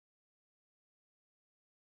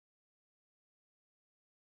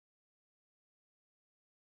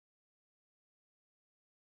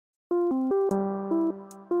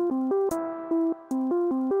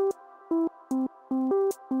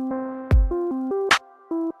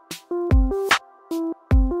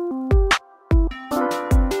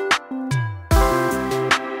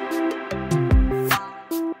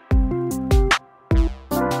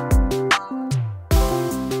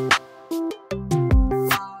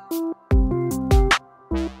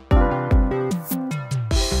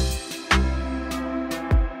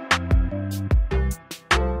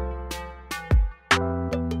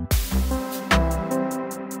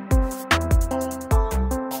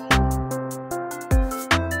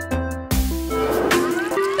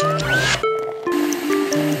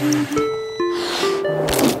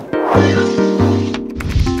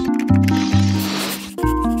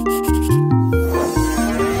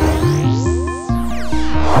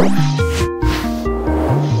Excellent.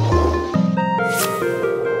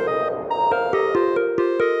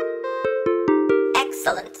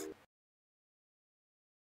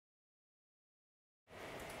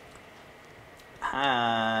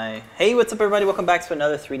 Hi. Hey, what's up everybody? Welcome back to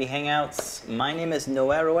another 3D Hangouts. My name is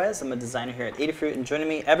Noah Ruiz. I'm a designer here at Adafruit, and joining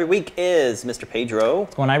me every week is Mr. Pedro.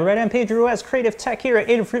 What's going on, everybody? I'm Pedro Ruiz, creative tech here at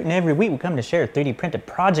Adafruit, and every week we come to share 3D printed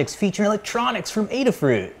projects featuring electronics from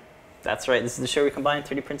Adafruit. That's right. This is the show where we combine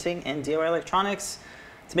 3D printing and DIY electronics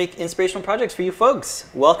to make inspirational projects for you folks.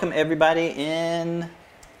 Welcome everybody in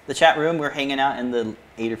the chat room. We're hanging out in the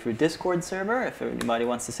Adafruit Discord server. If anybody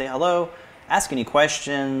wants to say hello, ask any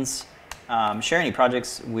questions, share any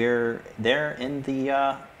projects, we're there in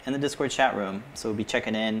the Discord chat room. So we'll be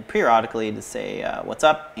checking in periodically to say what's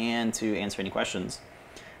up and to answer any questions.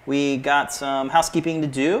 We got some housekeeping to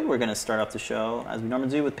do. We're going to start off the show as we normally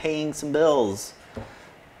do with paying some bills.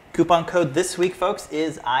 Coupon code this week, folks,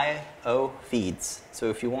 is IOFeeds. So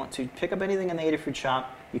if you want to pick up anything in the Adafruit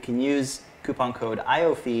shop, you can use coupon code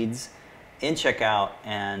IOFeeds in checkout,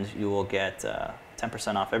 and you will get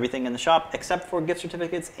 10% off everything in the shop except for gift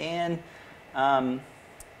certificates and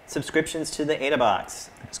subscriptions to the AdaBox.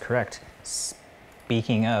 That's correct.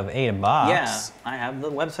 Speaking of AdaBox. Yeah, I have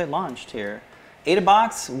the website launched here.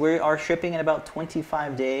 AdaBox, we are shipping in about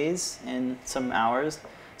 25 days and some hours.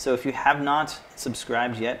 So if you have not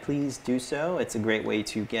subscribed yet, please do so. It's a great way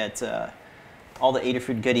to get all the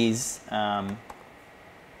Adafruit goodies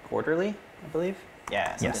quarterly, I believe.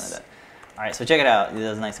 Yeah, something like that. All right, so check it out.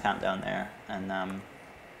 There's a nice countdown there, and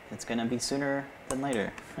it's gonna be sooner than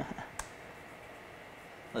later.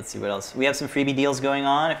 Let's see what else. We have some freebie deals going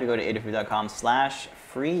on. If you go to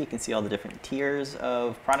adafruit.com/free, you can see all the different tiers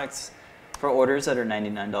of products. For orders that are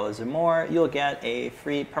 $99 or more, you'll get a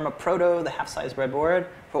free PermaProto, the half-size breadboard.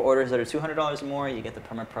 For orders that are $200 or more, you get the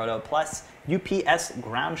PermaProto plus UPS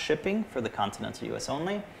ground shipping for the continental US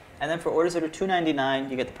only. And then for orders that are $299,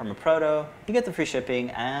 you get the PermaProto, you get the free shipping,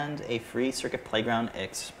 and a free Circuit Playground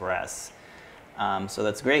Express. So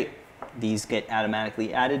that's great. These get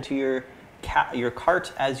automatically added to your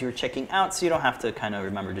cart as you're checking out, so you don't have to kind of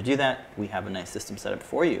remember to do that. We have a nice system set up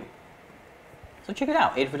for you. So check it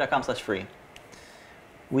out, adafruit.com/free.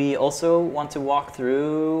 We also want to walk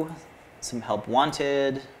through some help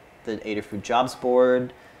wanted. The Adafruit jobs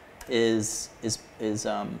board is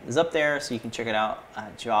up there, so you can check it out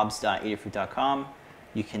at jobs.adafruit.com.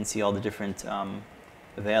 You can see all the different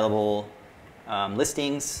available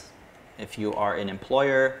listings. If you are an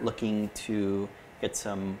employer looking to get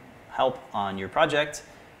some help on your project,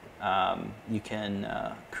 you can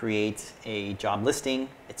create a job listing.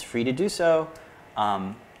 It's free to do so.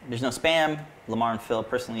 There's no spam. Lamar and Phil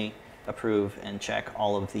personally approve and check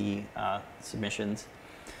all of the submissions.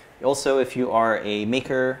 Also, if you are a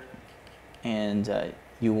maker and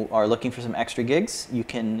you are looking for some extra gigs, you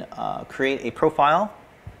can create a profile,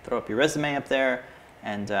 throw up your resume up there,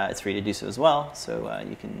 and it's free to do so as well. So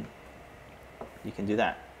you can do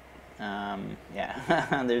that.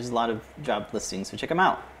 Yeah, there's a lot of job listings, so check them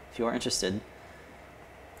out if you are interested.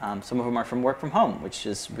 Some of them are from work from home, which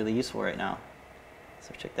is really useful right now.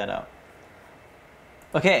 So check that out.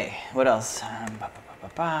 Okay, what else?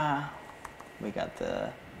 We got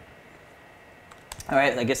the... All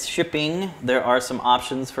right, I guess shipping. There are some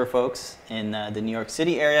options for folks in the New York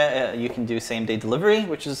City area. You can do same-day delivery,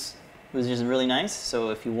 which is really nice. So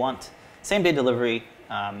if you want same-day delivery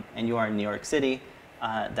and you are in New York City,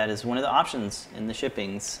 that is one of the options in the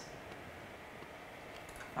shippings.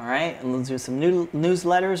 All right, and let's do some new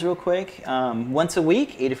newsletters real quick. Once a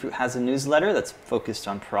week, Adafruit has a newsletter that's focused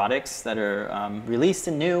on products that are released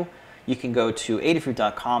and new. You can go to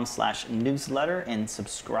adafruit.com/newsletter and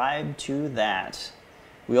subscribe to that.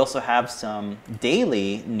 We also have some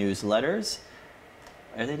daily newsletters.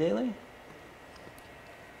 Are they daily?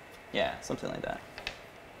 Yeah, something like that.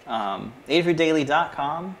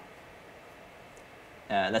 adafruitdaily.com.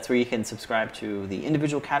 That's where you can subscribe to the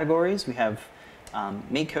individual categories. We have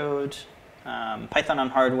MakeCode, Python on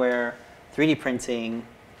hardware, 3D printing,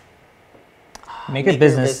 Maker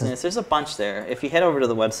business. There's a bunch there. If you head over to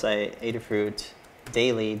the website,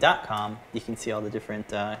 adafruitdaily.com, you can see all the different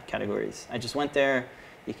categories. I just went there.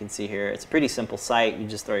 You can see here. It's a pretty simple site. You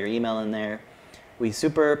just throw your email in there. We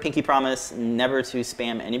super pinky promise never to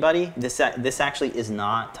spam anybody. This actually is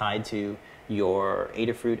not tied to your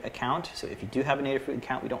Adafruit account. So if you do have an Adafruit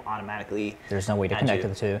account, we don't automatically There's no way to connect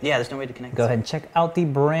the two. Yeah, there's no way to connect. Go ahead and check out the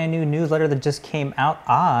brand new newsletter that just came out,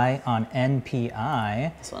 on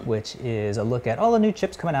NPI, which is a look at all the new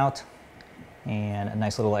chips coming out and a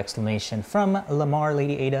nice little explanation from Lamar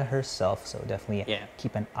Lady Ada herself. So definitely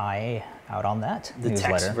keep an eye out on that the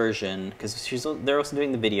newsletter. text version, because they're also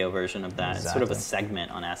doing the video version of that. It's sort of a Exactly. segment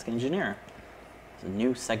on Ask Engineer. It's a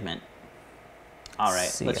new segment. All right,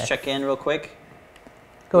 See, let's check in real quick.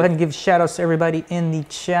 Go ahead and give shout outs to everybody in the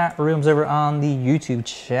chat rooms over on the YouTube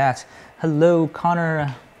chat. Hello,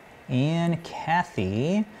 Connor and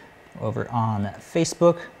Kathy over on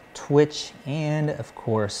Facebook, Twitch, and of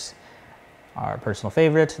course, our personal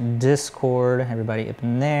favorite, Discord. Everybody up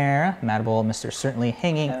in there. Madball, Mr. Certainly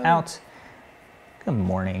hanging out. Good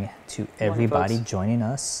morning to everybody folks. joining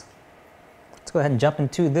us. Let's go ahead and jump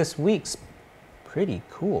into this week's pretty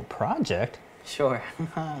cool project. Sure.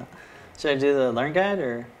 Should I do the Learn Guide,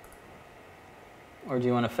 or do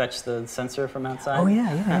you want to fetch the sensor from outside? Oh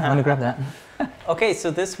yeah. Let me grab that. Okay,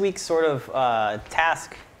 so this week's sort of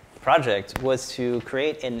task project was to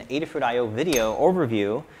create an Adafruit.io video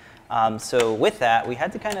overview. So with that, we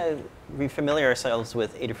had to kind of refamiliar ourselves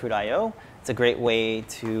with Adafruit.io. It's a great way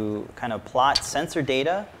to kind of plot sensor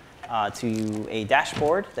data to a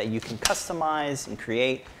dashboard that you can customize and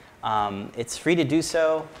create. It's free to do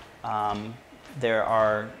so. There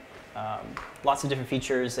are lots of different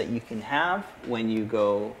features that you can have when you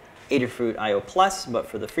go Adafruit.io Plus, but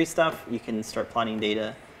for the free stuff, you can start plotting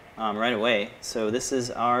data right away. So this is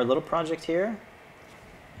our little project here.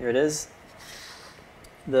 Here it is.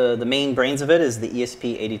 The main brains of it is the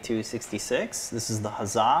ESP8266. This is the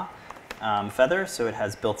Huzzah feather, so it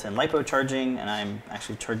has built-in LiPo charging, and I'm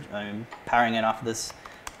actually I'm powering it off of this,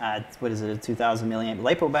 what is it, a 2000 milliamp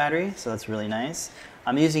LiPo battery, so that's really nice.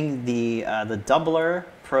 I'm using the doubler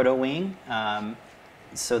proto wing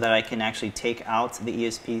so that I can actually take out the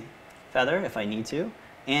ESP feather if I need to.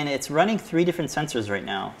 And it's running 3 different sensors right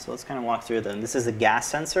now, so let's kind of walk through them. This is a gas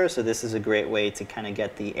sensor, so this is a great way to kind of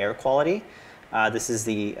get the air quality. This is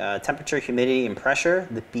the temperature, humidity, and pressure,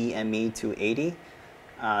 the BME280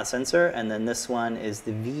 sensor. And then this one is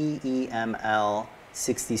the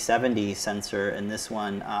VEML6070 sensor, and this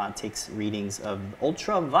one takes readings of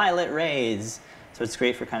ultraviolet rays. So it's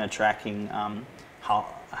great for kind of tracking how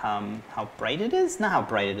bright it is. Not how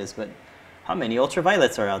bright it is, but how many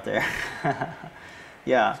ultraviolets are out there.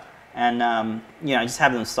 Yeah, and you know, I just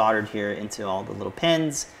have them soldered here into all the little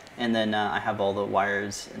pins, and then I have all the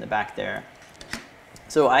wires in the back there.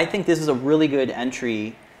 So I think this is a really good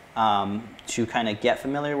entry to kind of get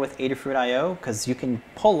familiar with Adafruit.io, because you can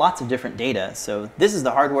pull lots of different data. So this is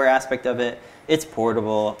the hardware aspect of it. It's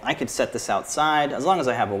portable. I could set this outside. As long as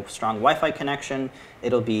I have a strong Wi-Fi connection,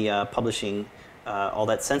 it'll be publishing all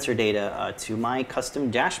that sensor data to my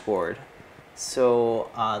custom dashboard. So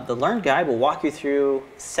the Learn Guide will walk you through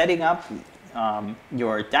setting up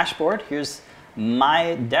your dashboard. Here's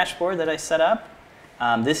my dashboard that I set up.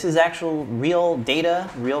 This is actual real data,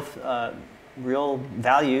 real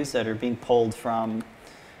values that are being pulled from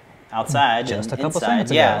outside Just and a couple inside.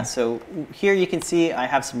 seconds ago. Yeah, so here you can see I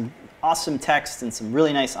have some awesome text and some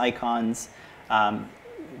really nice icons.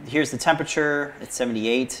 Here's the temperature, it's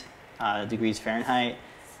 78 degrees Fahrenheit.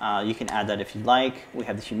 You can add that if you'd like. We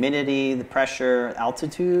have the humidity, the pressure,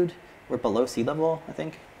 altitude. We're below sea level, I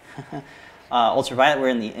think. Ultraviolet, we're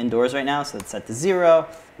in the indoors right now, so it's set to 0.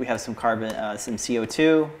 We have some carbon, some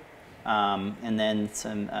CO2, and then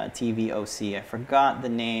some TVOC. I forgot the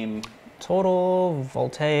name. Total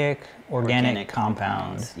voltaic organic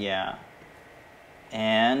compound. Yeah.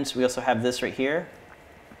 And we also have this right here,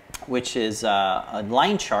 which is a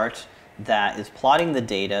line chart that is plotting the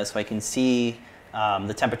data so I can see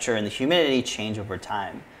the temperature and the humidity change over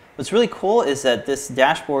time. What's really cool is that this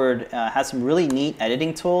dashboard has some really neat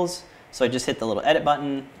editing tools. So I just hit the little edit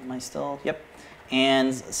button. Am I still? Yep.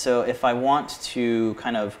 And so if I want to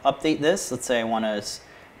kind of update this, let's say I want to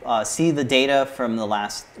see the data from the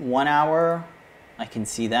last 1 hour, I can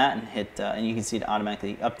see that and hit, and you can see it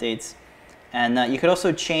automatically updates. And you could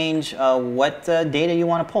also change what data you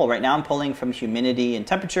want to pull. Right now I'm pulling from humidity and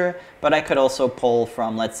temperature, but I could also pull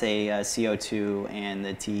from, let's say, CO2 and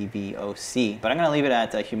the TVOC. But I'm going to leave it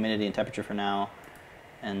at humidity and temperature for now,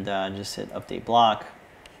 and just hit update block,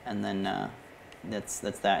 and then that's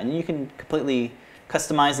that. And you can completely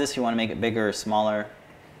customize this if you want to make it bigger or smaller.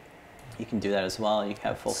 You can do that as well. You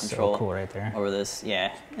have full control So cool right there. over this.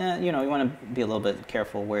 Yeah, you know, you want to be a little bit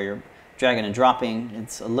careful where you're dragging and dropping.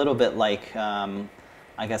 It's a little bit like, I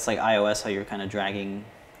guess, like iOS, how you're kind of dragging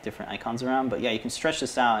different icons around. But yeah, you can stretch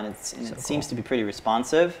this out, and it seems to be pretty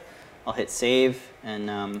responsive. I'll hit save,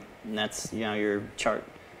 and that's, you know, your chart,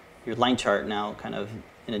 your line chart now kind of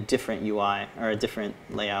in a different UI or a different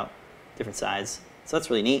layout, different size. So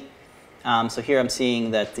that's really neat. So here I'm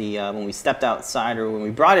seeing that the when we stepped outside, or when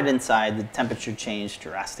we brought it inside, the temperature changed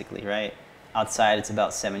drastically, right? Outside it's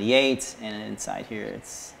about 78, and inside here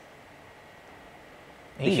it's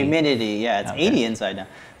The humidity, yeah, it's Okay. 80 inside now.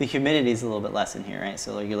 The humidity is a little bit less in here, right?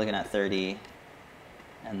 So you're looking at 30,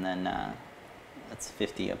 and then that's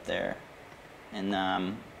 50 up there. And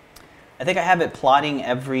I think I have it plotting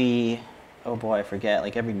every, oh boy, I forget,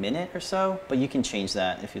 like every minute or so, but you can change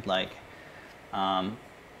that if you'd like.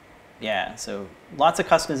 Yeah, so lots of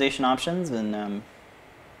customization options, and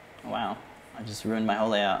wow, I just ruined my whole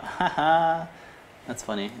layout. Haha, that's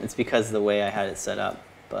funny. It's because of the way I had it set up,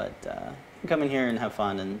 but you can come in here and have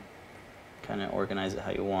fun and kind of organize it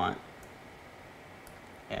how you want.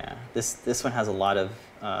 Yeah, this one has a lot of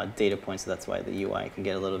data points, so that's why the UI can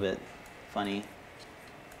get a little bit funny.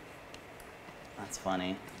 That's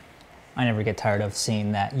funny. I never get tired of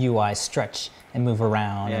seeing that UI stretch and move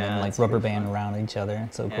around and then like it's rubber super band fun. around each other.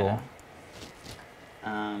 It's so cool.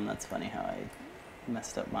 That's funny how I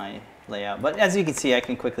messed up my layout. But as you can see, I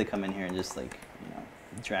can quickly come in here and just like,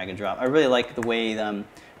 drag and drop. I really like the way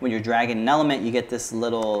when you're dragging an element, you get this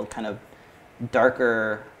little kind of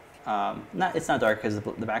darker, it's not dark because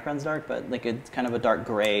the background's dark, but like it's kind of a dark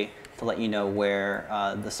gray to let you know where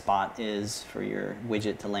the spot is for your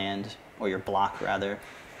widget to land, or your block rather.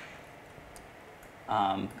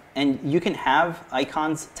 And you can have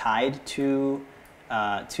icons tied to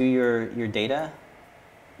your data,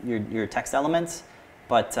 your text elements,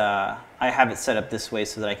 but I have it set up this way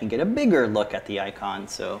so that I can get a bigger look at the icon.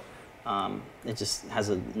 So it just has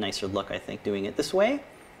a nicer look, I think, doing it this way.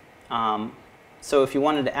 So if you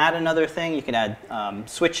wanted to add another thing, you can add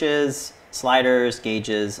switches, sliders,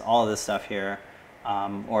 gauges, all of this stuff here,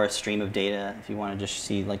 or a stream of data if you want to just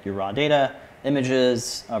see like your raw data,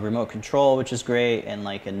 images, remote control, which is great, and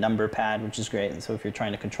like a number pad, which is great. And so if you're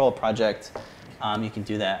trying to control a project, you can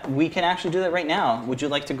do that. We can actually do that right now. Would you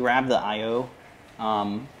like to grab the I/O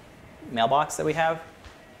mailbox that we have?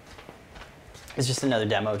 It's just another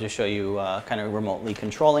demo to show you kind of remotely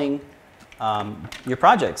controlling your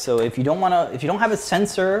project. So if you don't have a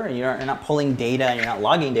sensor, and you're not pulling data, and you're not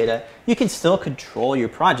logging data, you can still control your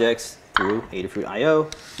projects through Adafruit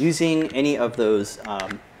I/O using any of those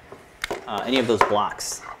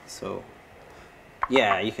blocks. So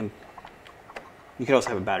yeah, you could also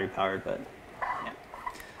have a battery powered, but yeah.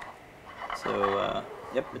 So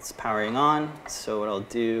yep, it's powering on. So what I'll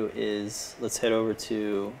do is let's head over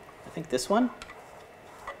to, I think this one.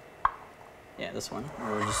 Yeah, this one.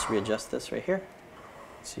 We'll just readjust this right here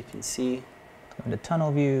so you can see. Go into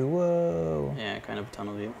tunnel view. Whoa. Yeah, kind of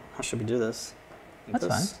tunnel view. How should we do this? That's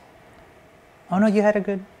fine. Oh no, you had a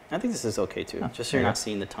good. I think this is okay too, just so there you're you not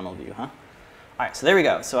seeing the tunnel view, huh? All right, so there we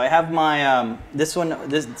go. So I have my,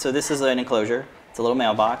 so this is an enclosure. It's a little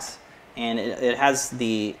mailbox, and it has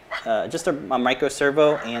the, just a micro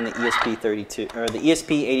servo and the ESP32, or the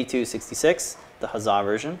ESP8266, the Huzzah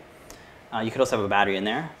version. You could also have a battery in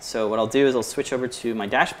there. So what I'll do is I'll switch over to my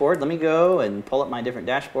dashboard. Let me go and pull up my different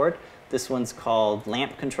dashboard. This one's called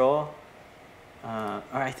lamp control. Or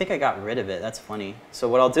I think I got rid of it. That's funny. So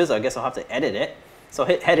what I'll do is I guess I'll have to edit it. So I'll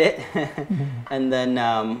hit edit, and then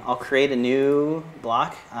I'll create a new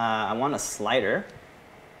block. I want a slider,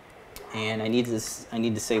 and I need to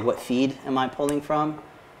say what feed am I pulling from.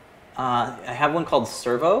 I have one called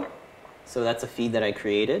servo, so that's a feed that I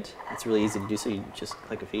created. It's really easy to do, so you just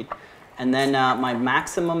click a feed. And then my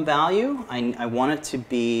maximum value, I want it to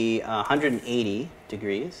be 180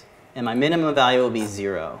 degrees, and my minimum value will be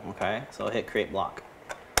 0. Okay, so I'll hit create block.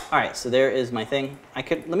 All right, so there is my thing.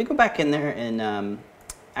 Let me go back in there and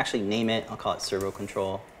actually name it. I'll call it servo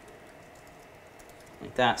control,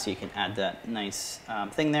 like that, so you can add that nice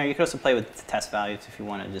thing there. You can also play with the test values if you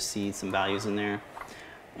want to just see some values in there.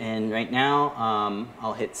 And right now,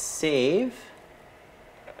 I'll hit save,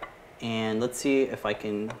 and let's see if I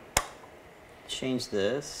can change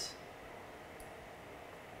this.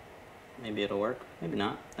 Maybe it'll work, maybe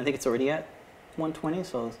not. I think it's already at 120,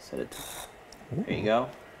 so I'll set it to, there you go.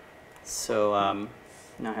 So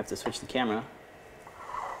now I have to switch the camera.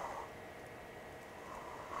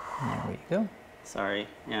 There we go. Sorry,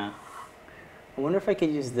 yeah. I wonder if I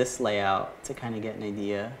could use this layout to kind of get an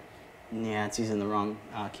idea. Yeah, it's using the wrong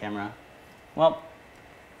camera. Well,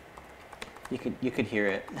 you could hear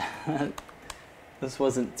it. This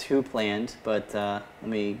wasn't too planned, but let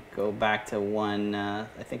me go back to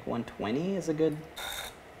I think 120 is a good.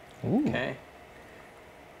 Ooh. Okay.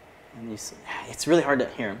 And it's really hard to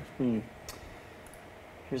hear.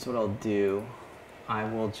 Here's what I'll do. I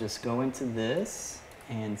will just go into this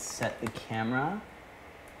and set the camera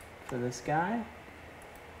for this guy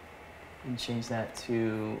and change that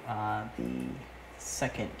to the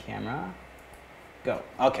second camera. Go.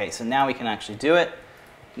 Okay, so now we can actually do it.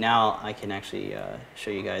 now I can actually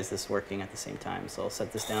show you guys this working at the same time. So I'll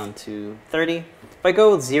set this down to 30. If I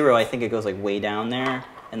go with 0, I think it goes like way down there,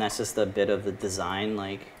 and that's just a bit of the design,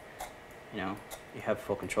 like, you know, you have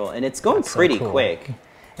full control. And it's going That's pretty so cool. quick.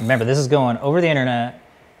 And remember, this is going over the internet,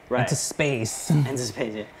 Right. into space. Into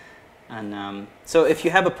space, yeah. And so if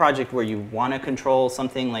you have a project where you want to control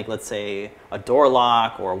something, like let's say a door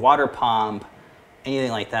lock or a water pump,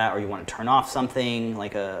 anything like that, or you want to turn off something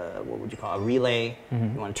like a, what would you call it, a relay,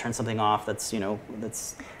 you want to turn something off that's, you know,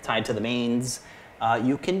 that's tied to the mains,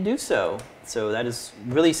 you can do so. So that is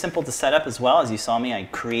really simple to set up as well. As you saw me, I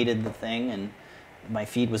created the thing and my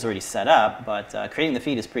feed was already set up, but creating the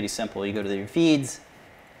feed is pretty simple. You go to your feeds,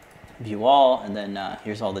 view all, and then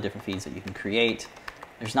here's all the different feeds that you can create.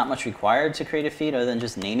 There's not much required to create a feed other than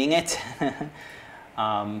just naming it.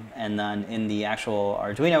 And then in the actual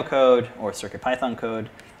Arduino code or CircuitPython code,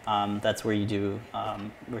 that's where you do,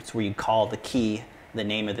 it's where you call the key, the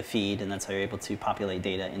name of the feed, and that's how you're able to populate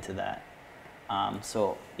data into that.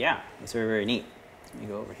 So yeah, it's very, very neat. Let me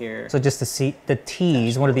go over here. So just to see the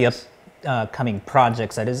tease, one of the upcoming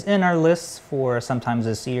projects that is in our list for sometimes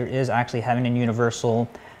this year is actually having a universal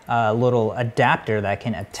little adapter that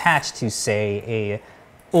can attach to, say, a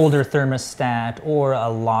older thermostat or a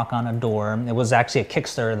lock on a door. It was actually a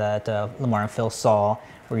Kickstarter that Lamar and Phil saw,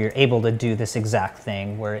 where you're able to do this exact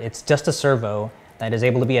thing, where it's just a servo that is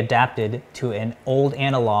able to be adapted to an old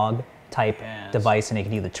analog type device, and it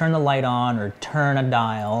can either turn the light on or turn a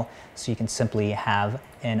dial, so you can simply have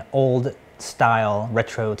an old style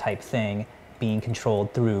retro type thing being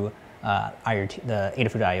controlled through IoT, the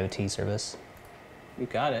Adafruit IoT service. You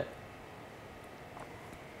got it.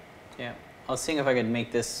 Yeah. I was seeing if I could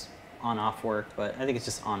make this on-off work, but I think it's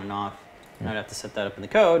just on and off. I'd have to set that up in the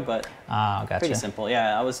code, but Gotcha. pretty simple.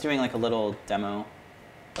 Yeah, I was doing like a little demo,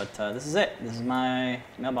 but this is it. This is my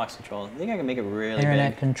mailbox control. I think I can make it really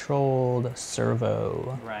Internet big. controlled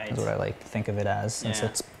servo. Right. That's what I like to think of it as. And so Yeah.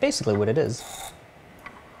 it's basically what it is.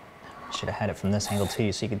 Should have had it from this angle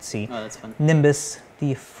too, so you could see Oh, that's fun. Nimbus,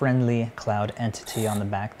 the friendly cloud entity on the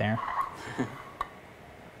back there.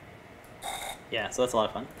 Yeah, so that's a lot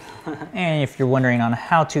of fun. And if you're wondering on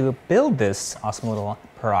how to build this awesome little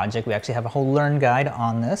project, we actually have a whole Learn guide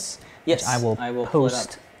on this, Yes, which I will pull it up.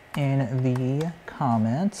 post in the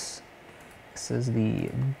comments. This is the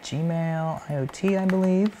Gmail IoT, I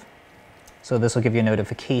believe. So this will give you a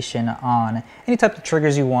notification on any type of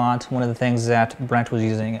triggers you want. One of the things that Brent was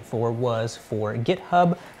using it for was for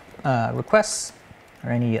GitHub requests,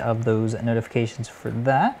 or any of those notifications for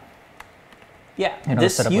that. Yeah, And it'll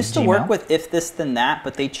this set up used with to work Gmail. with if this then that,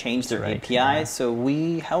 but they changed their Right, API. yeah. So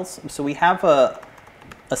we have a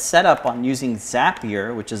setup on using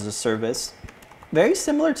Zapier, which is a service very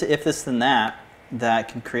similar to if this then that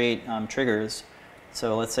can create triggers.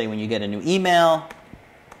 So let's say when you get a new email,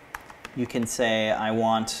 you can say I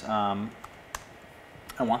want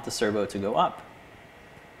the servo to go up,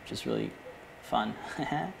 which is really fun.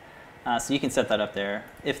 So you can set that up there.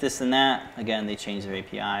 If this then that, again, they changed their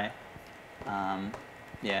API.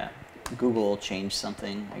 Yeah, Google changed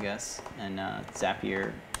something, I guess, and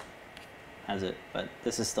Zapier has it, but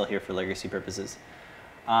this is still here for legacy purposes.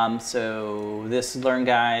 So this Learn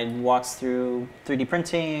guide walks through 3D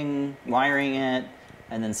printing, wiring it,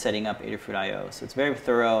 and then setting up Adafruit I/O. So it's very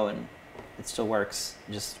thorough, and it still works,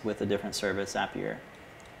 just with a different service, Zapier.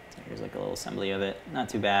 So here's like a little assembly of it. Not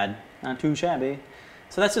too bad, not too shabby.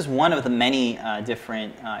 So that's just one of the many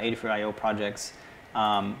different Adafruit I/O projects.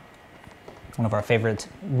 One of our favorite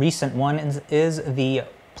recent ones is the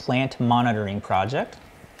plant monitoring project.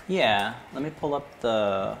 Yeah, let me pull up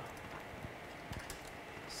the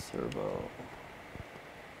servo.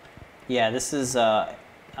 Yeah, this is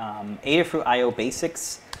Adafruit I/O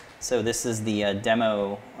Basics. So this is the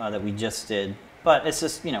demo that we just did, but it's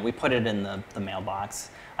just, you know, we put it in the mailbox.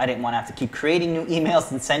 I didn't want to have to keep creating new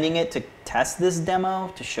emails and sending it to test this demo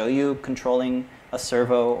to show you controlling a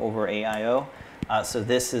servo over AIO. So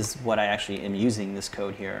this is what I actually am using, this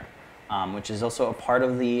code here, which is also a part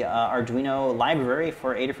of the Arduino library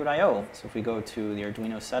for Adafruit I/O. So if we go to the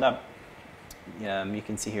Arduino setup, you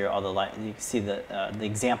can see here all the you can see the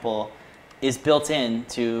example is built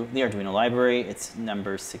into the Arduino library. It's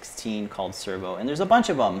number 16 called servo, and there's a bunch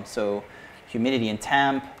of them. So humidity and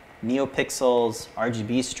temp, NeoPixels,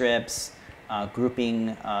 RGB strips,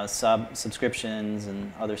 grouping subscriptions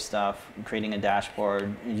and other stuff, creating a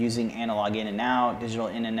dashboard, using analog in and out, digital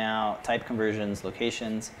in and out, type conversions,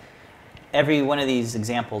 locations. Every one of these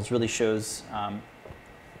examples really shows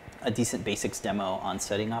a decent basics demo on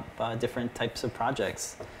setting up different types of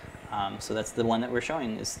projects. So that's the one that we're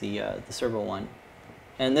showing, is the servo one.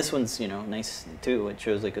 And this one's, you know, nice too. It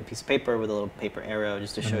shows like a piece of paper with a little paper arrow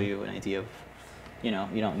just to show you an idea of, you know,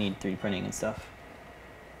 you don't need 3D printing and stuff.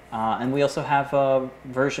 And we also have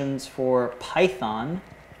versions for Python.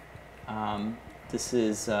 This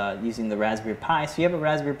is using the Raspberry Pi. So you have a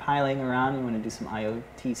Raspberry Pi laying around, you want to do some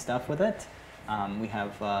IoT stuff with it. We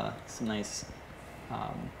have some nice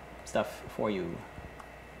stuff for you.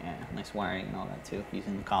 Yeah, nice wiring and all that too,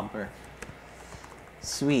 using the cobbler.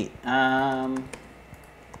 Sweet. Let's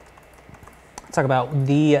talk about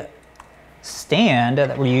the stand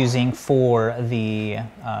that we're using for the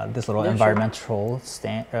this little environmental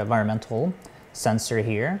sensor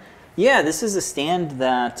here. Yeah, this is a stand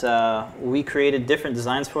that we created different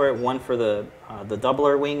designs for it. One for the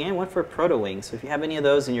doubler wing and one for proto wing. So if you have any of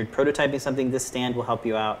those and you're prototyping something, this stand will help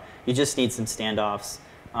you out. You just need some standoffs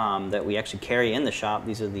that we actually carry in the shop.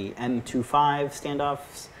 These are the M25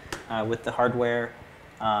 standoffs with the hardware.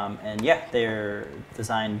 And yeah, they're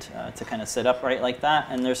designed to kind of sit upright like that.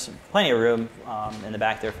 And there's plenty of room in the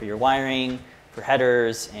back there for your wiring, for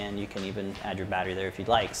headers, and you can even add your battery there if you'd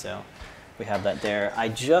like. So we have that there. I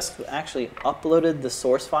just actually uploaded the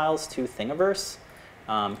source files to Thingiverse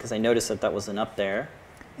because I noticed that that wasn't up there.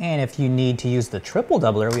 And if you need to use the triple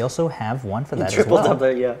doubler, we also have one for that as well. Triple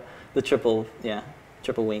doubler, yeah. The triple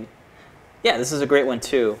wing. Yeah, this is a great one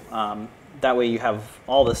too. That way you have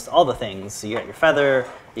all the things. So you got your feather,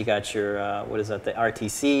 you got your, what is that, the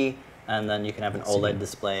RTC, and then you can have an OLED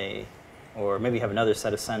display, or maybe you have another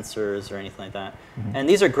set of sensors or anything like that. And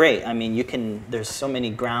these are great. I mean, there's so many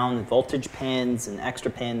ground voltage pins and extra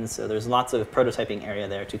pins, so there's lots of prototyping area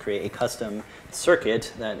there to create a custom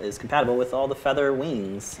circuit that is compatible with all the feather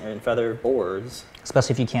wings and feather boards.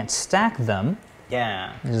 Especially if you can't stack them.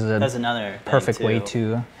 Yeah, that's another perfect way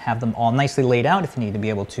to have them all nicely laid out if you need to be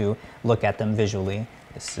able to look at them visually.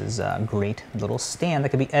 This is a great little stand that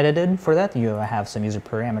could be edited for that. You have some user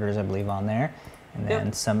parameters, I believe, on there. And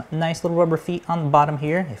then some nice little rubber feet on the bottom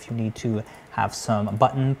here. If you need to have some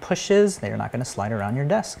button pushes, they're not going to slide around your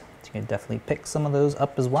desk. So you can definitely pick some of those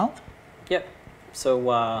up as well. Yep.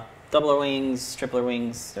 So doubler wings, tripler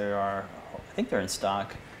wings, I think they're in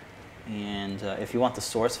stock. And if you want the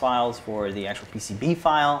source files for the actual PCB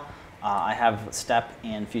file, I have STEP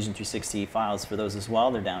and Fusion 360 files for those as well.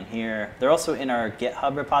 They're down here. They're also in our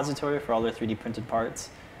GitHub repository for all their 3D printed parts.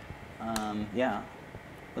 Yeah,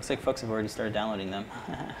 looks like folks have already started downloading them.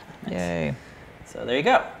 Nice. Yay. So there you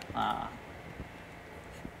go.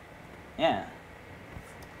 Yeah.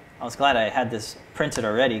 I was glad I had this printed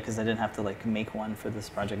already because I didn't have to like make one for this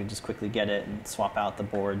project. I could just quickly get it and swap out the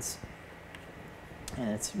boards. And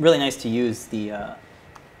it's really nice to use the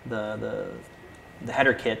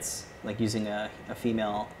header kits, like using a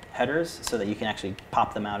female headers, so that you can actually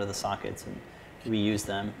pop them out of the sockets and reuse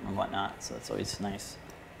them and whatnot. So that's always nice.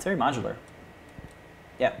 It's very modular.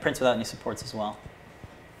 Yeah, prints without any supports as well.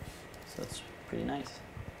 So that's pretty nice.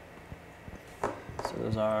 So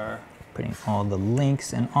those are putting all the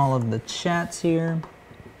links in all of the chats here.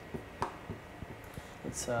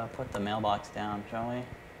 Let's put the mailbox down, shall we?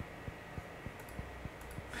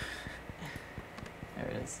 There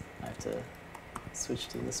it is. I have to switch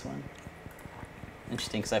to this one.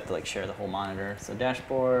 Interesting, because I have to like share the whole monitor. So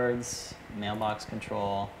dashboards, mailbox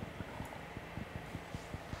control.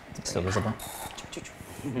 Still visible.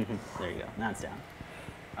 There you go. Now it's down.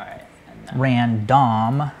 All right.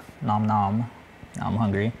 Random, nom, I'm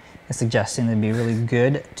hungry, is suggesting it'd be really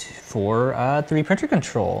good for 3D printer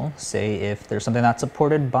control. Say if there's something that's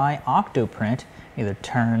supported by Octoprint, either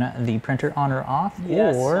turn the printer on or off,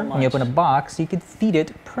 or when you open a box, you could feed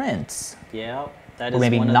it prints. Yeah, that is. Or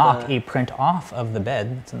maybe one knock of the... a print off of the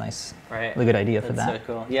bed. That's a nice, really good idea for that. That's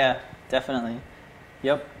so cool. Yeah, definitely.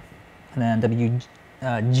 Yep. And then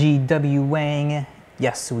GW Wang,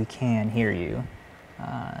 yes, we can hear you.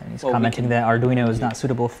 He's commenting that Arduino is not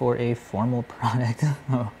suitable for a formal product.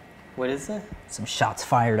 Oh. What is it? Some shots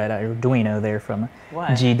fired at Arduino there from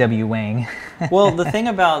GW Wang. Well, the thing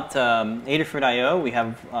about Adafruit.io, we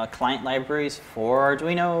have client libraries for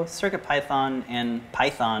Arduino, CircuitPython, and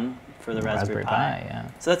Python for the Raspberry Pi. Yeah.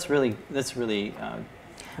 So that's really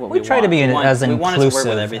what we try to be as inclusive we want it to work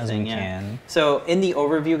with everything, as we can. So in the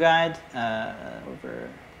overview guide over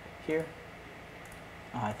here,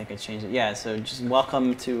 I think I changed it. Yeah, so just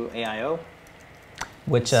welcome to AIO.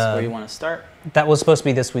 Which where you want to start. That was supposed to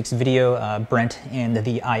be this week's video. Brent and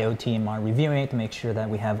the IO team are reviewing it to make sure that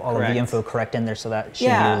we have all of the info correct in there, so that should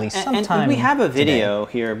be released sometime. And we have a video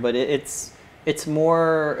here, but it's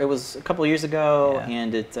more. It was a couple of years ago,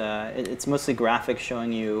 and it's mostly graphics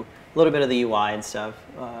showing you a little bit of the UI and stuff.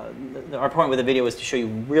 Our point with the video was to show you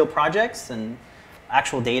real projects and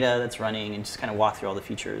actual data that's running, and just kind of walk through all the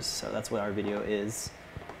features. So that's what our video is.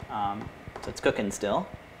 So it's cooking still.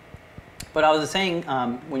 But I was saying,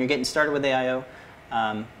 when you're getting started with AIO,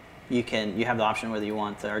 you have the option whether you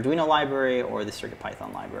want the Arduino library or the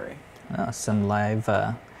CircuitPython library. Some live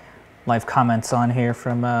comments on here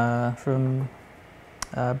from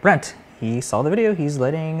Brent. He saw the video. He's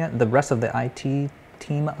letting the rest of the IT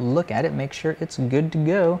team look at it, make sure it's good to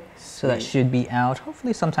go. So that should be out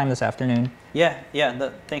hopefully sometime this afternoon. Yeah.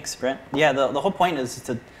 Thanks, Brent. Yeah, the whole point is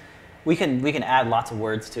we can add lots of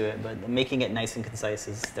words to it, but making it nice and concise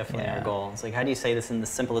is definitely our goal. It's like, how do you say this in the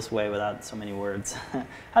simplest way without so many words?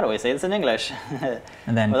 How do I say this in English?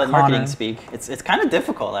 And then without marketing speak. It's kind of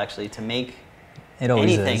difficult actually to make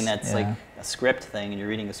anything that's like a script thing, and you're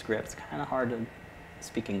reading a script. It's kind of hard to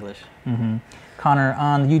speak English. Connor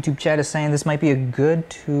on the YouTube chat is saying this might be good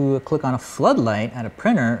to click on a floodlight at a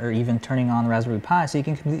printer, or even turning on the Raspberry Pi so you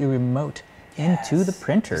can completely remote into the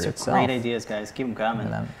printer These are itself. Great ideas, guys. Keep them coming.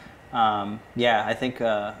 Yeah, I think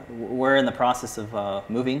we're in the process of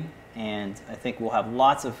moving, and I think we'll have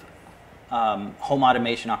lots of home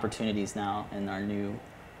automation opportunities now in our new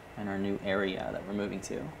area that we're moving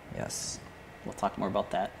to. Yes. We'll talk more about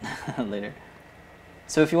that later.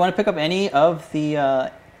 So if you want to pick up any of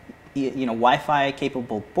the Wi-Fi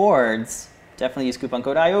capable boards, definitely use coupon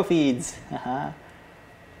code IO feeds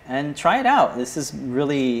and try it out. This is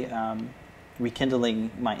really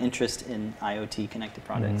rekindling my interest in IoT connected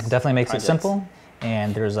products. Definitely makes it simple,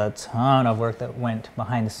 and there's a ton of work that went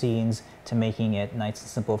behind the scenes to making it nice and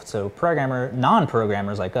simple, so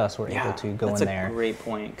non-programmers like us were able to go in there. That's a great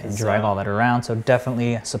point. And drag all that around. So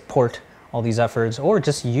definitely support all these efforts, or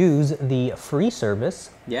just use the free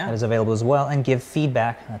service that is available as well, and give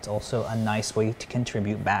feedback. That's also a nice way to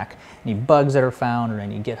contribute back. Any bugs that are found or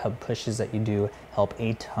any GitHub pushes that you do help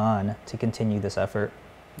a ton to continue this effort.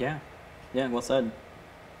 Yeah, well said.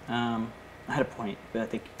 I had a point, but I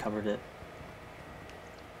think you covered it.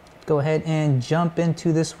 Go ahead and jump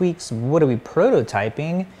into this week's What Are We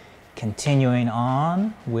Prototyping? Continuing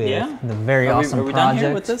on with the very awesome project. Are we done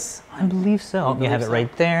here with this? I believe so. You have it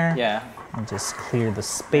right there. Yeah. I'll just clear the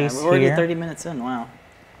space we're already here. 30 minutes in. Wow.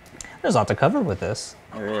 There's a lot to cover with this.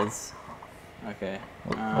 There is. Okay.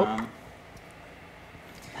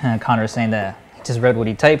 Connor is saying that he just read what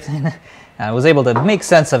he typed and was able to make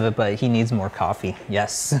sense of it, but he needs more coffee.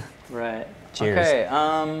 Yes. Right. Cheers. Okay.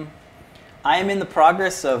 I am in the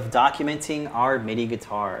progress of documenting our MIDI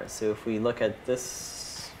guitar. So if we look at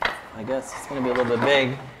this, I guess it's going to be a little bit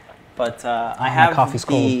big, but I have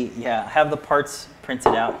the parts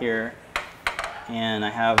printed out here, and I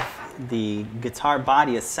have the guitar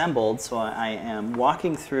body assembled. So I am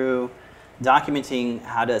walking through documenting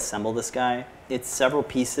how to assemble this guy. It's several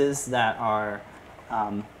pieces that are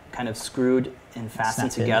kind of screwed and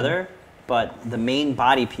fastened together, but the main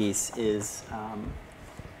body piece is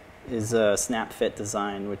a snap fit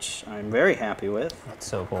design, which I'm very happy with. That's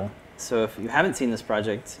so cool. So if you haven't seen this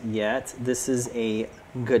project yet, this is a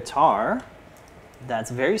guitar that's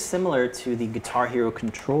very similar to the Guitar Hero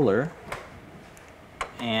controller.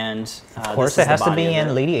 And of course it has to be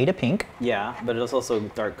in Lady Ada pink. Yeah, but it's also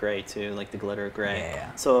dark gray too, like the glitter gray.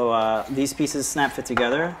 Yeah. So these pieces snap fit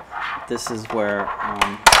together. This is where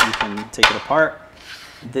you can take it apart.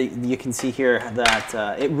 You can see here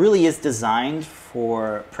that it really is designed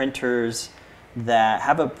for printers that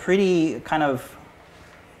have a pretty kind of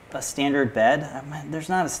a standard bed. There's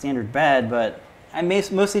not a standard bed, but I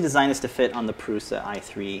mostly designed this to fit on the Prusa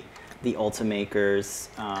i3, the Ultimakers,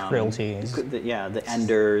 the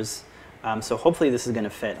Enders. So hopefully this is going to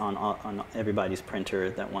fit on everybody's printer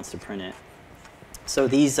that wants to print it. So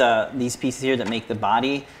these pieces here that make the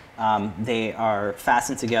body, they are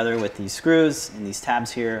fastened together with these screws and these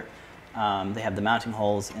tabs here. They have the mounting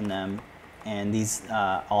holes in them, and these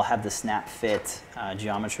all have the snap fit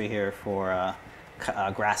geometry here for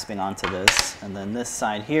grasping onto this. And then this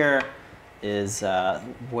side here is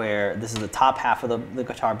where this is the top half of the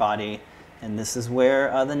guitar body, and this is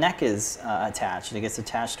where the neck is attached. It gets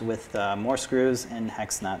attached with more screws and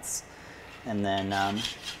hex nuts. And then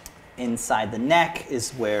inside the neck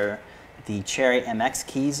is where the Cherry MX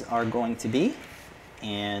keys are going to be.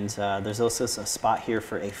 And there's also a spot here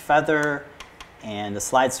for a feather and a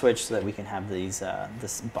slide switch so that we can have these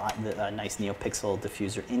nice NeoPixel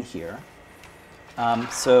diffuser in here.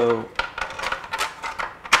 So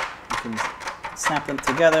you can snap them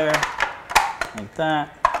together like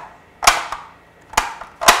that.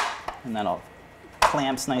 And that all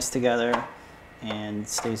clamps nice together and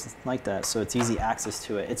stays like that. So it's easy access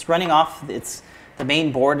to it. It's running off, the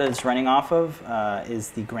main board that it's running off of is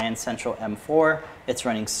the Grand Central M4. It's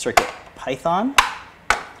running CircuitPython.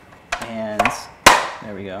 And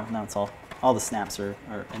there we go. Now it's all the snaps are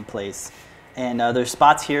in place. And there's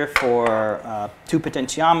spots here for 2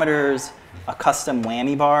 potentiometers, a custom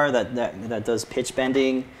whammy bar that does pitch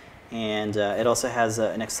bending, and it also has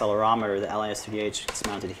an accelerometer, the LIS3DH, it's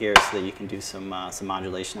mounted here so that you can do some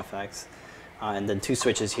modulation effects. And then 2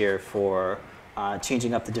 switches here for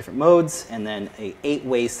changing up the different modes, and then a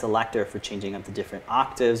 8-way selector for changing up the different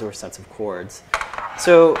octaves or sets of chords.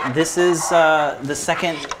 So this is the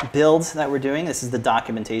second build that we're doing. This is the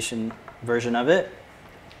documentation version of it.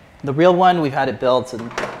 The real one, we've had it built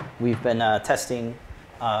and we've been testing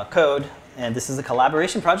code. And this is a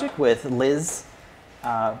collaboration project with Liz,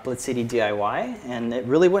 Blitz City DIY, and it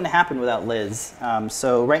really wouldn't happen without Liz.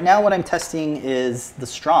 So right now what I'm testing is the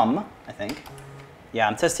strum, I think. Yeah,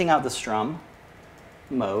 I'm testing out the strum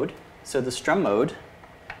mode. So the strum mode,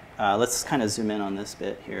 let's kind of zoom in on this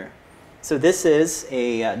bit here. So this is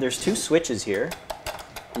there's 2 switches here,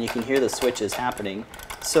 and you can hear the switches happening.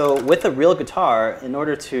 So with a real guitar, in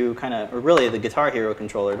order to kind of, or really the Guitar Hero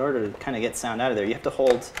controller, in order to kind of get sound out of there, you have to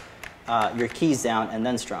hold your keys down and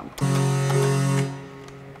then strum.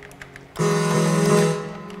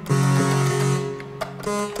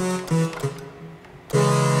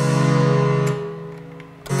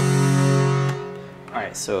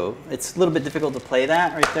 Alright, so it's a little bit difficult to play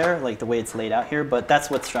that right there, like the way it's laid out here, but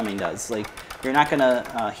that's what strumming does. Like, you're not going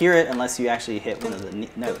to hear it unless you actually hit one of the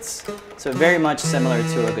notes. So very much similar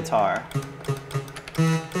to a guitar.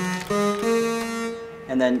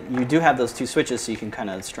 And then you do have those 2 switches so you can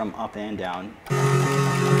kind of strum up and down.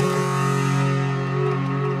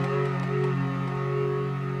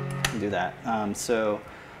 Do that.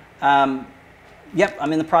 Yep,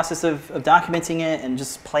 I'm in the process of documenting it and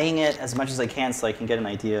just playing it as much as I can so I can get an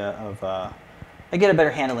idea of, I get a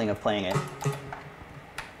better handling of playing it.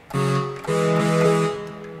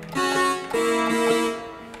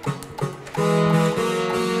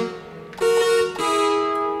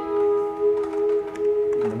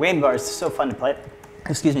 And the whammy bar is so fun to play.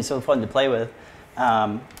 Excuse me, so fun to play with.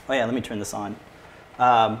 Oh yeah, let me turn this on.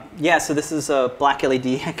 Yeah, so this is a black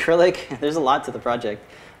LED acrylic. There's a lot to the project.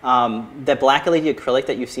 That black LED acrylic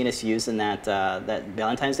that you've seen us use in that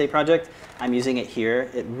Valentine's Day project, I'm using it here.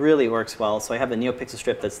 It really works well. So I have a NeoPixel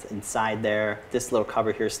strip that's inside there. This little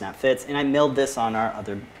cover here snap fits, and I milled this on our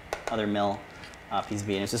other mill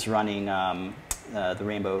PCB, and it's just running the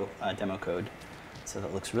Rainbow demo code. So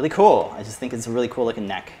that looks really cool. I just think it's a really cool looking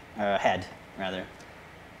neck, head rather.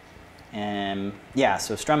 And yeah,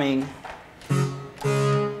 so strumming,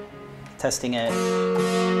 testing it.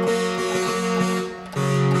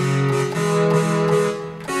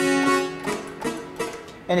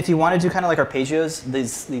 And if you want to do kind of like arpeggios,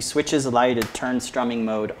 these switches allow you to turn strumming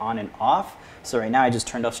mode on and off. So right now I just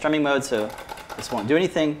turned off strumming mode, so this won't do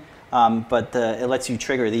anything, but it lets you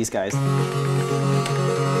trigger these guys.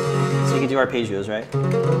 So you can do arpeggios, right?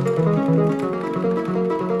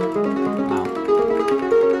 Wow.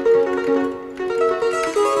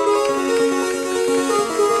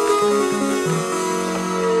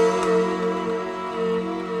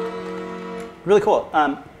 Really cool.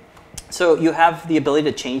 So you have the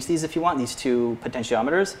ability to change these if you want, these 2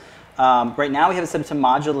 potentiometers. Right now we have it set to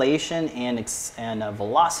modulation and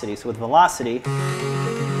velocity. So with velocity,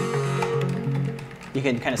 you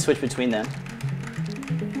can kind of switch between them.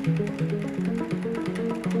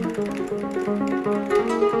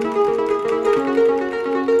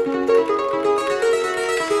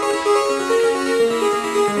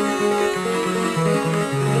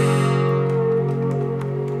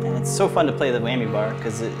 And it's so fun to play the whammy bar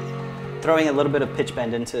because throwing a little bit of pitch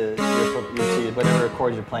bend into whatever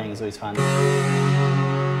chords you're playing is always fun.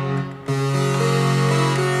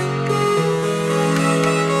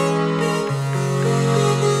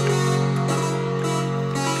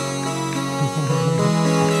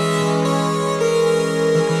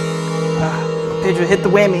 Pedro, hit the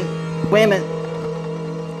whammy. Wham it.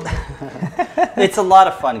 It's a lot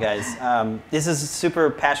of fun, guys. This is a super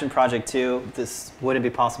passion project too. This wouldn't be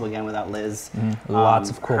possible again without Liz. Lots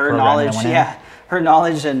of cool her knowledge. Yeah, her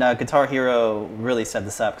knowledge and Guitar Hero really set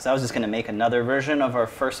this up because I was just going to make another version of our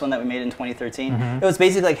first one that we made in 2013. It was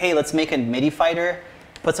basically like, hey, let's make a MIDI fighter,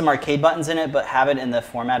 put some arcade buttons in it, but have it in the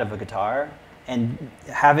format of a guitar. And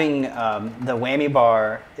having the whammy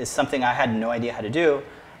bar is something I had no idea how to do.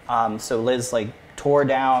 So Liz tore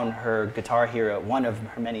down her Guitar Hero, one of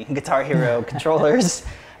her many Guitar Hero controllers,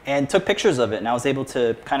 and took pictures of it. And I was able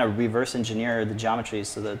to kind of reverse engineer the geometry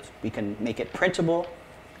so that we can make it printable,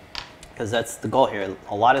 because that's the goal here.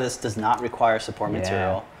 A lot of this does not require support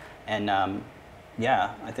material. And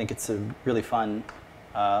yeah, I think it's a really fun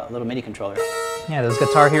little MIDI controller. Yeah, those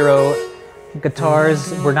Guitar Hero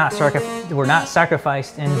guitars were not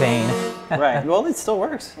sacrificed in vain. Right. Well, it still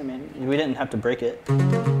works. I mean, we didn't have to break it.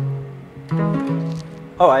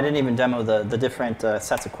 Oh, I didn't even demo the different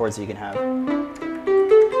sets of chords that you can have.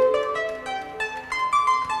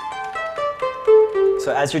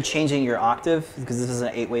 So as you're changing your octave, because this is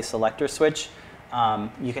an 8-way selector switch,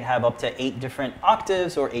 you can have up to 8 different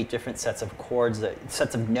octaves or 8 different sets of chords,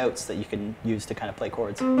 sets of notes that you can use to kind of play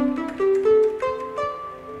chords.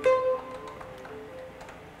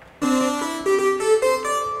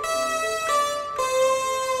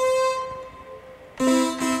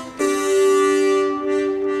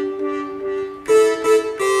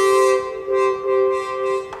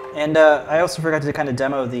 And I also forgot to kind of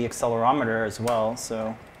demo the accelerometer as well,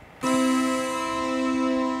 so. Wait,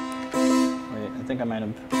 I think I might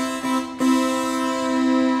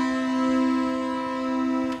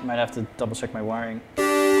have to double check my wiring.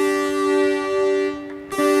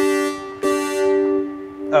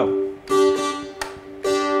 Oh.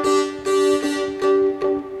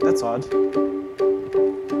 That's odd.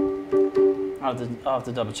 I'll have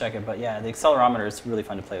to double check it, but yeah, the accelerometer is really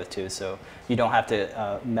fun to play with too, so you don't have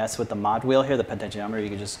to mess with the mod wheel here, the potentiometer, you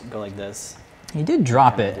can just go like this. You did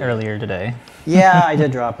drop it earlier today. Yeah, I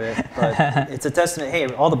did drop it, but it's a testament, hey,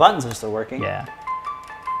 all the buttons are still working. Yeah.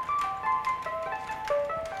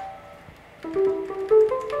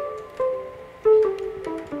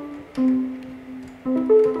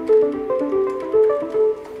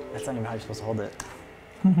 That's not even how you're supposed to hold it.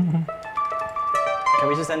 Can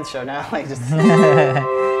we just end the show now? Like just.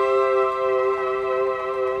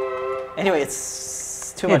 Anyway,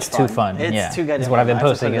 it's too much fun. It's too fun. It's too good. It's what I've been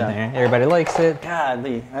posting in there. Everybody likes it.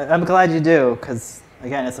 Godly, I'm glad you do, because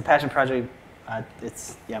again, it's a passion project.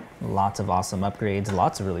 Yeah. Lots of awesome upgrades.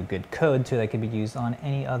 Lots of really good code too that could be used on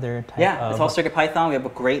any other type of. Yeah, it's all CircuitPython. We have a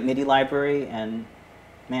great MIDI library, and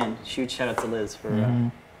man, huge shout out to Liz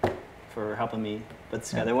for helping me put this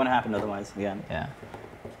together. It wouldn't happen otherwise. Again. Yeah.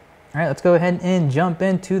 All right, let's go ahead and jump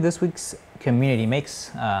into this week's Community Makes.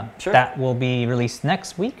 Sure. That will be released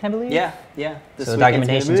next week, I believe. Yeah, yeah. This so week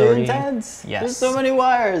documentation's already intense. Yes. There's so many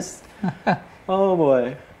wires. Oh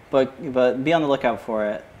boy. But be on the lookout for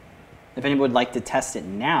it. If anyone would like to test it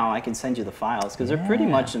now, I can send you the files because they're pretty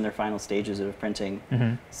much in their final stages of printing.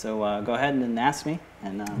 So go ahead and ask me.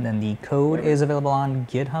 And then the code is available on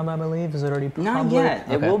GitHub, I believe. Is it already public? Not yet.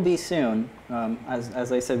 Okay. It will be soon.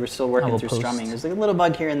 As I said, we're still working through strumming. There's like a little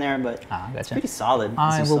bug here and there, but it's pretty solid.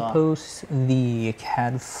 I will post the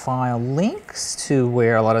CAD file links to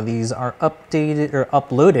where a lot of these are updated or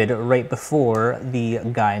uploaded right before the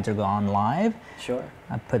guides are gone live. Sure.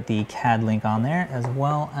 I put the CAD link on there as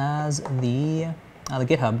well as the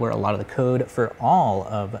GitHub where a lot of the code for all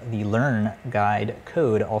of the Learn Guide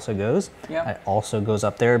code also goes. Yeah. It also goes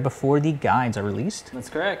up there before the guides are released. That's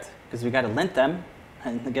correct, because we got to lint them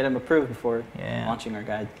and get them approved before launching our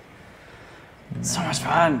guide. So much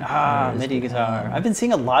fun. MIDI guitar. I've been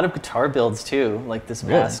seeing a lot of guitar builds too, like this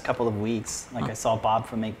past couple of weeks. Like I saw Bob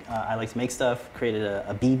from I Like to Make Stuff created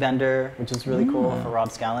a B bender, which is really cool for Rob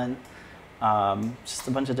Scallon. Just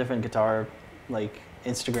a bunch of different guitar like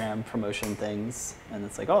Instagram promotion things, and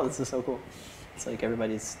it's like, oh, this is so cool. It's like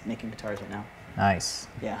everybody's making guitars right now. Nice.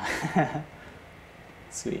 Yeah.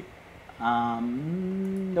 Sweet.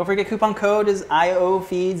 Don't forget, coupon code is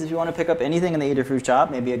IOFeeds if you want to pick up anything in the Adafruit shop,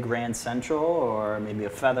 maybe a Grand Central or maybe a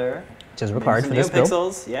Feather. Which is required for this build.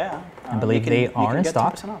 Pixels, yeah. I believe they are in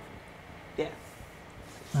stock. 10% off. Yeah.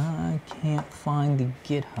 I can't find the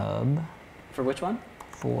GitHub. For which one?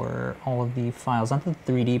 For all of the files, not the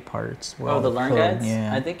 3D parts. Oh, the Learn Guides?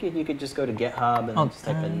 Yeah. I think you could just go to GitHub and just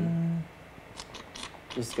type in.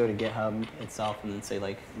 Just go to GitHub itself and then say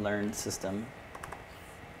like Learn System.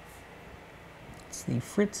 It's the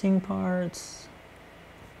fritzing parts.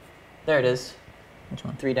 There it is. Which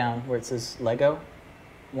one? 3 down where it says Lego.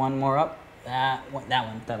 1 more up. That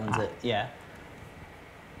one's it. Yeah.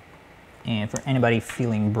 And for anybody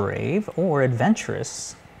feeling brave or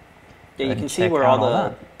adventurous. Yeah, you can see where all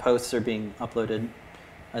the posts are being uploaded.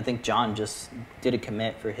 I think John just did a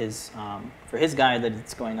commit for his guide that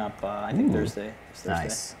it's going up. I think Thursday.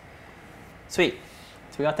 Nice. Sweet.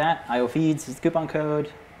 So we got that. IO feeds is the coupon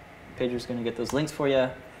code. Pedro's going to get those links for you.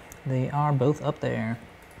 They are both up there.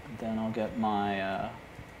 Then I'll get my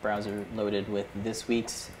browser loaded with this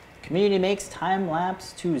week's Community Makes Time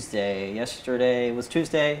Lapse Tuesday. Yesterday was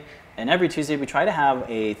Tuesday, and every Tuesday we try to have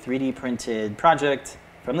a 3D printed project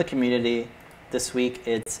from the community. This week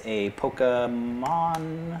it's a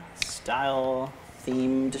Pokemon style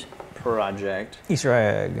themed project. Easter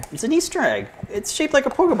egg. It's an Easter egg. It's shaped like